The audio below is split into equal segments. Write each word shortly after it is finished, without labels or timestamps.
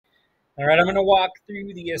All right, I'm going to walk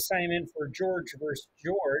through the assignment for George versus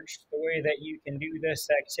George. The way that you can do this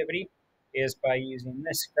activity is by using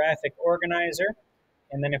this graphic organizer.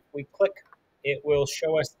 And then if we click, it will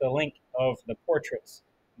show us the link of the portraits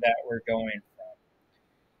that we're going from.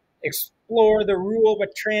 Explore the Rule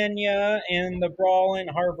Britannia and the Brawlin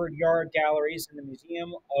Harvard Yard galleries in the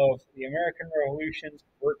Museum of the American Revolution's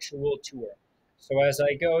virtual tour. So as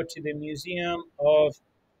I go to the Museum of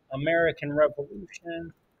American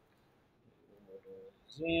Revolution,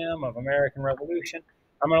 Museum of American Revolution.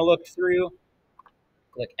 I'm going to look through,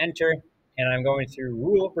 click enter, and I'm going through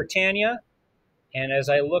Rule of Britannia. And as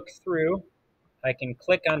I look through, I can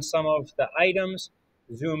click on some of the items,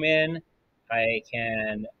 zoom in. I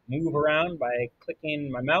can move around by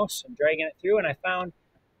clicking my mouse and dragging it through, and I found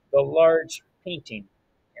the large painting.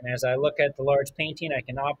 And as I look at the large painting, I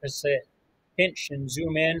can opposite pinch and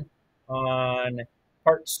zoom in on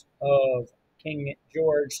parts of King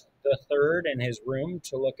George III and his room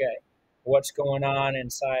to look at what's going on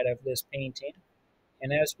inside of this painting.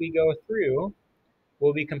 And as we go through,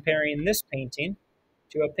 we'll be comparing this painting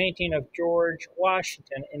to a painting of George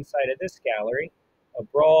Washington inside of this gallery, a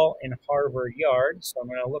brawl in Harvard Yard. So I'm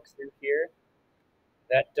going to look through here.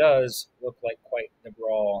 That does look like quite the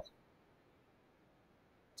brawl.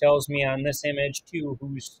 Tells me on this image, too,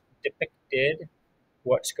 who's depicted,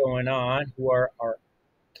 what's going on, who are our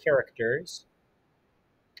characters.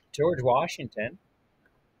 George Washington,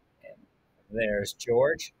 and there's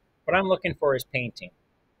George. What I'm looking for is painting.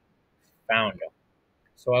 Found him.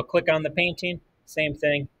 So I'll click on the painting, same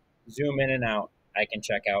thing, zoom in and out. I can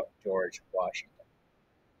check out George Washington.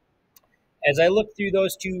 As I look through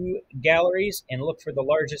those two galleries and look for the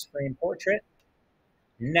largest frame portrait,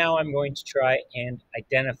 now I'm going to try and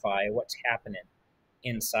identify what's happening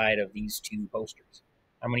inside of these two posters.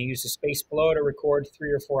 I'm going to use the space below to record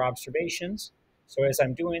 3 or 4 observations. So as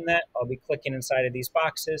I'm doing that, I'll be clicking inside of these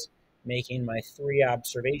boxes, making my 3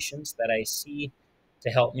 observations that I see to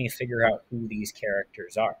help me figure out who these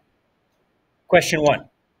characters are. Question 1.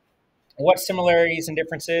 What similarities and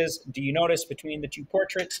differences do you notice between the two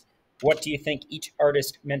portraits? What do you think each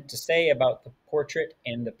artist meant to say about the portrait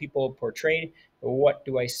and the people portrayed? What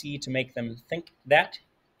do I see to make them think that?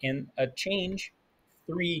 And change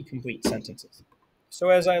 3 complete sentences. So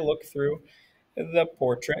as I look through the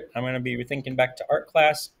portrait, I'm going to be thinking back to art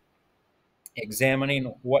class, examining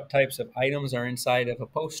what types of items are inside of a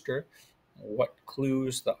poster, what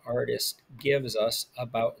clues the artist gives us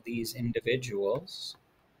about these individuals.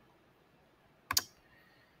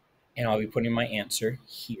 And I'll be putting my answer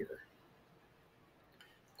here.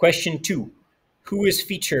 Question 2. Who is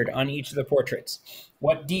featured on each of the portraits?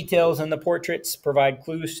 What details in the portraits provide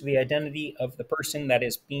clues to the identity of the person that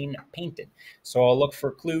is being painted? So I'll look for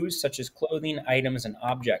clues such as clothing, items, and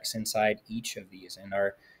objects inside each of these. In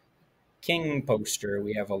our king poster,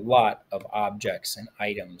 we have a lot of objects and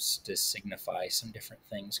items to signify some different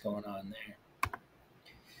things going on there.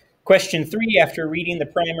 Question 3. After reading the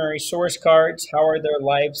primary source cards, how are their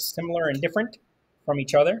lives similar and different from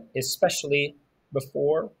each other, especially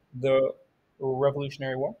before the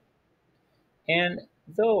Revolutionary War? And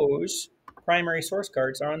those primary source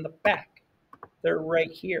cards are on the back. They're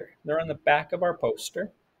right here. They're on the back of our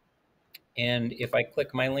poster. And if I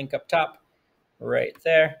click my link up top, right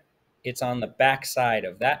there, it's on the back side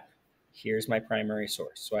of that. Here's my primary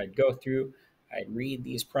source. So I'd go through, I'd read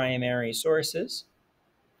these primary sources,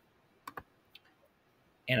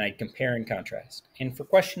 and I'd compare and contrast. And for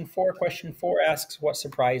question 4 asks what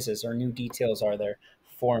surprises or new details are there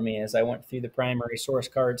for me as I went through the primary source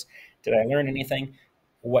cards. Did I learn anything?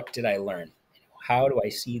 What did I learn? How do I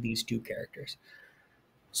see these two characters?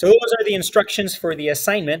 So those are the instructions for the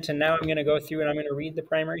assignment, and now I'm going to go through and I'm going to read the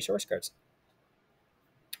primary source cards.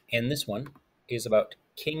 And this one is about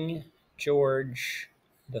King George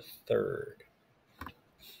III.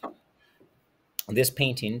 This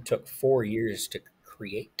painting took 4 years to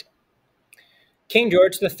create. King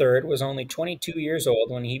George III was only 22 years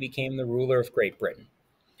old when he became the ruler of Great Britain.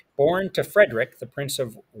 Born to Frederick, the Prince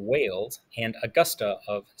of Wales, and Augusta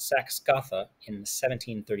of Saxe-Gotha in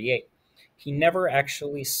 1738, he never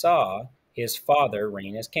actually saw his father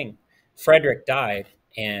reign as king. Frederick died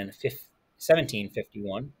in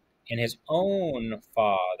 1751, and his own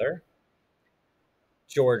father,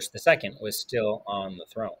 George II, was still on the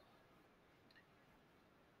throne.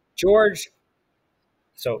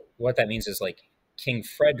 So what that means is like King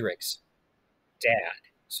Frederick's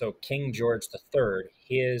dad. So King George III,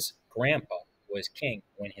 his grandpa was king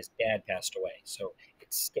when his dad passed away. So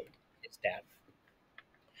it skipped his dad.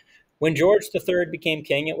 When George III became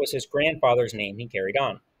king, it was his grandfather's name he carried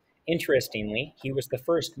on. Interestingly, he was the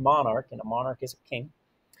first monarch, and a monarch is a king,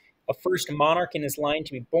 a first monarch in his line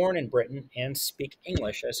to be born in Britain and speak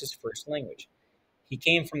English as his first language. He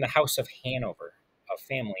came from the House of Hanover, a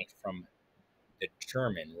family from the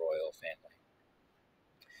German royal family.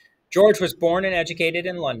 George was born and educated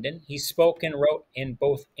in London. He spoke and wrote in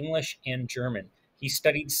both English and German. He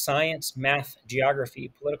studied science, math, geography,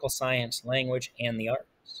 political science, language, and the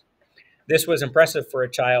arts. This was impressive for a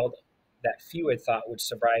child that few had thought would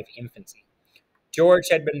survive infancy. George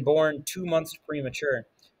had been born 2 months premature.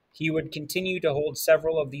 He would continue to hold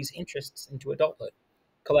several of these interests into adulthood,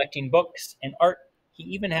 collecting books and art. He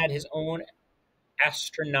even had his own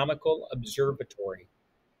astronomical observatory.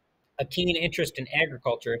 A keen interest in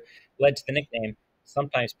agriculture led to the nickname,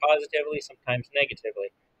 sometimes positively, sometimes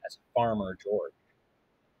negatively, as Farmer George.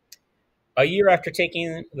 A year after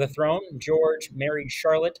taking the throne, George married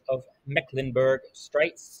Charlotte of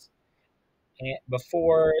Mecklenburg-Strelitz. And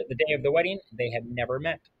before the day of the wedding, they had never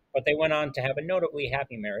met, but they went on to have a notably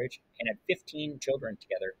happy marriage and had 15 children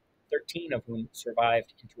together, 13 of whom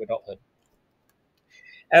survived into adulthood.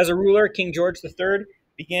 As a ruler, King George III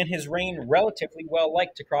began his reign relatively well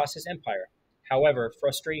liked across his empire. However,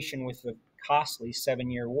 frustration with the costly 7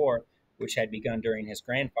 Year War, which had begun during his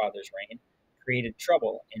grandfather's reign, created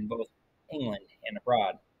trouble in both England and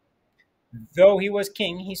abroad. Though he was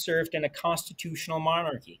king, he served in a constitutional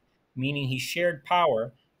monarchy, meaning he shared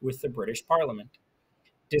power with the British Parliament.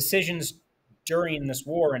 Decisions during this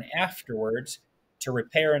war and afterwards to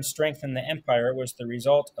repair and strengthen the empire was the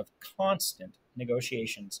result of constant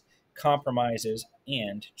negotiations, compromises,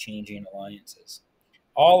 and changing alliances,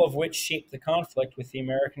 all of which shaped the conflict with the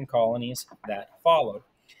American colonies that followed.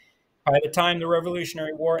 By the time the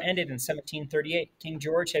Revolutionary War ended in 1738, King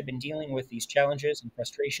George had been dealing with these challenges and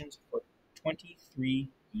frustrations for 23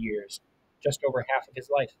 years, just over half of his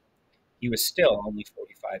life. He was still only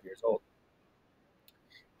 45 years old.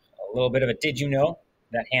 A little bit of a did you know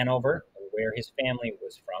that Hanover, where his family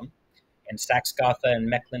was from, and Saxe-Gotha and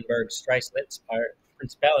Mecklenburg-Strelitz are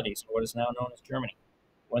principalities in what is now known as Germany.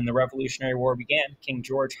 When the Revolutionary War began, King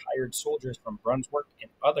George hired soldiers from Brunswick and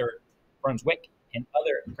other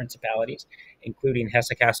principalities, including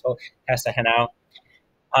Hesse-Kassel, Hesse-Hanau,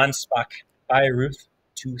 Ansbach, Bayreuth,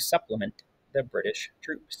 to supplement the British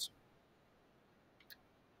troops.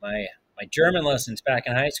 My German lessons back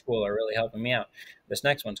in high school are really helping me out. This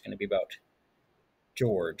next one's going to be about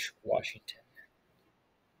George Washington.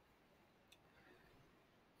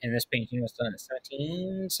 And this painting was done in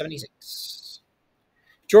 1776.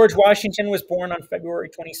 George Washington was born on February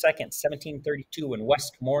 22nd, 1732, in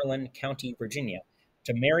Westmoreland County, Virginia,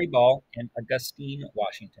 to Mary Ball and Augustine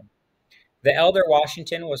Washington. The elder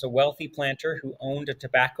Washington was a wealthy planter who owned a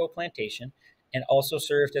tobacco plantation and also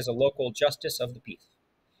served as a local justice of the peace.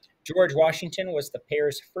 George Washington was the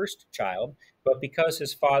pair's first child, but because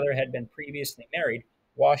his father had been previously married,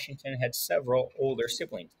 Washington had several older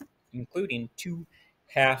siblings, including 2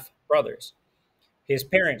 half-brothers. His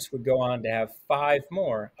parents would go on to have 5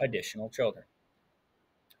 more additional children.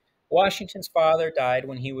 Washington's father died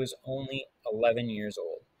when he was only 11 years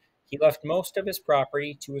old. He left most of his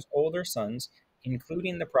property to his older sons,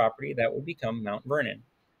 including the property that would become Mount Vernon,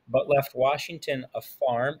 but left Washington a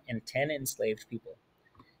farm and 10 enslaved people.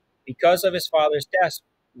 Because of his father's death,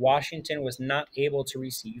 Washington was not able to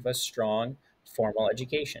receive a strong formal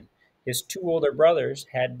education. His 2 older brothers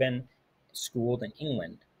had been schooled in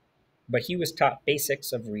England, but he was taught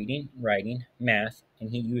basics of reading, writing, math,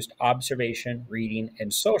 and he used observation, reading,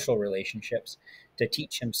 and social relationships to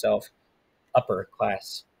teach himself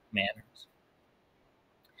upper-class manners.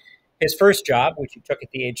 His first job, which he took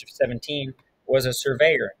at the age of 17, was a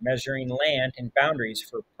surveyor measuring land and boundaries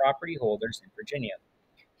for property holders in Virginia.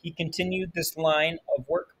 He continued this line of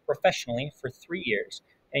work professionally for 3 years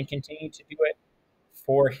and continued to do it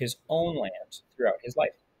for his own lands throughout his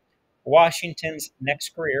life. Washington's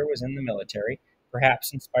next career was in the military,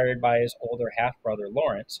 perhaps inspired by his older half-brother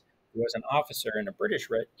Lawrence, who was an officer in a British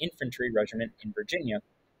infantry regiment in Virginia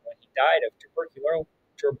when he died of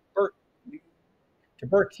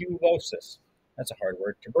tuberculosis. That's a hard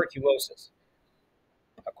word. Tuberculosis,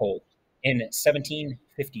 a cold, in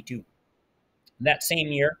 1752. That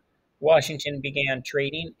same year, Washington began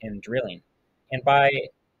trading and drilling, and by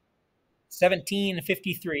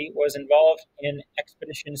 1753 was involved in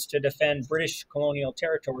expeditions to defend British colonial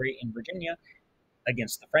territory in Virginia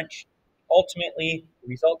against the French, ultimately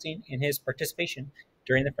resulting in his participation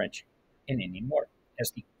during the French and Indian War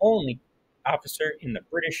as the only officer in the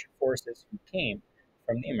British forces who came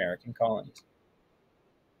from the American colonies.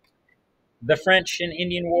 The French and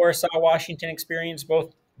Indian War saw Washington experience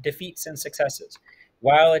both defeats and successes.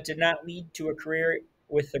 While it did not lead to a career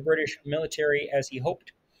with the British military as he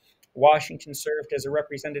hoped, Washington served as a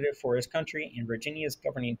representative for his country in Virginia's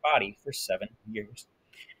governing body for 7 years.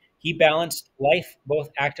 He balanced life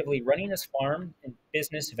both actively running his farm and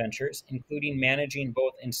business ventures, including managing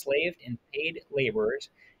both enslaved and paid laborers,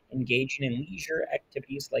 engaging in leisure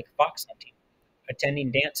activities like fox hunting,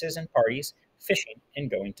 attending dances and parties, fishing,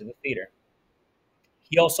 and going to the theater.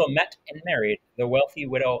 He also met and married the wealthy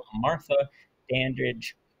widow Martha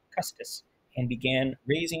Dandridge Custis and began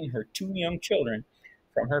raising her two young children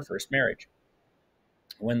from her first marriage.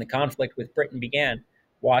 When the conflict with Britain began,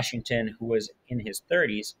 Washington, who was in his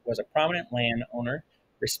 30s, was a prominent landowner,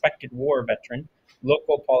 respected war veteran,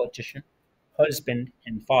 local politician, husband,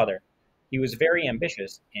 and father. He was very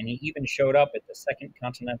ambitious, and he even showed up at the Second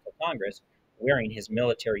Continental Congress wearing his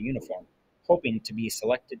military uniform, hoping to be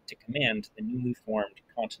selected to command the newly formed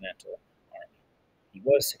Continental Army. He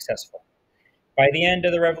was successful. By the end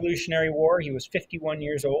of the Revolutionary War, he was 51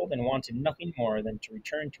 years old and wanted nothing more than to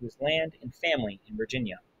return to his land and family in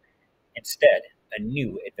Virginia. Instead, a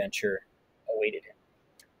new adventure awaited him.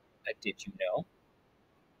 Did you know?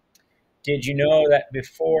 Did you know that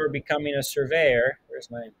before becoming a surveyor, where's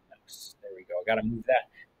my mouse? There we go. I got to move that.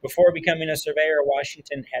 Before becoming a surveyor,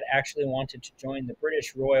 Washington had actually wanted to join the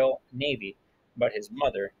British Royal Navy, but his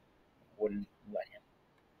mother wouldn't let him.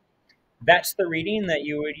 That's the reading that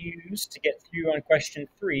you would use to get through on question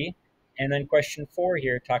 3. And then question 4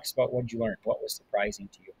 here talks about what you learned. What was surprising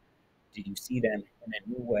to you? Did you see them in a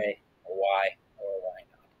new way? Or why?